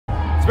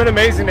been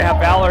amazing to have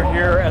Valor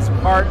here as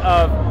part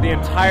of the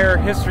entire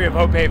history of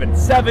Hope Haven.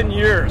 7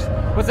 years.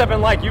 What's that been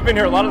like? You've been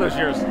here a lot of those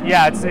years.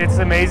 Yeah, it's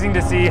amazing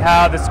to see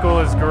how the school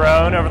has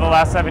grown over the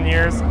last 7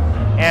 years,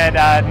 and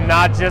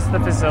not just the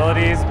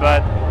facilities,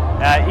 but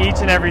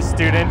each and every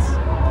student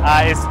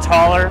is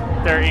taller,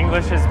 their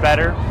English is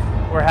better,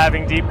 we're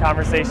having deep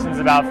conversations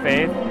about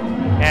faith,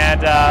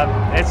 and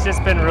it's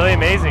just been really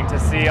amazing to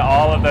see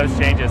all of those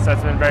changes, so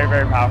it's been very,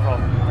 very powerful.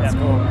 That's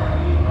cool.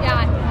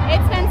 Yeah,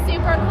 it's been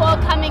super cool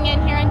coming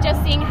in here and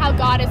just seeing how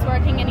God is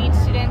working in each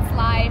student's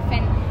life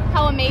and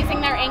how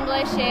amazing their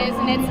English is,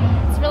 and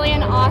it's really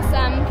an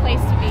awesome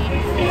place to be.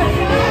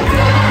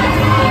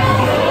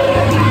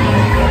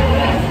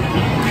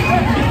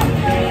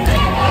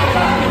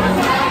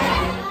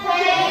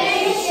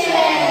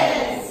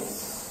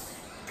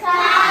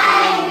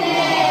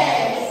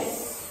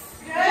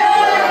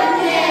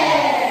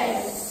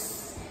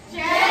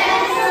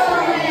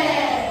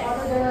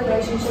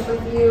 Relationship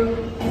with you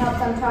and help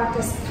them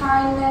practice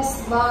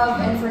kindness,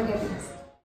 love, and forgiveness.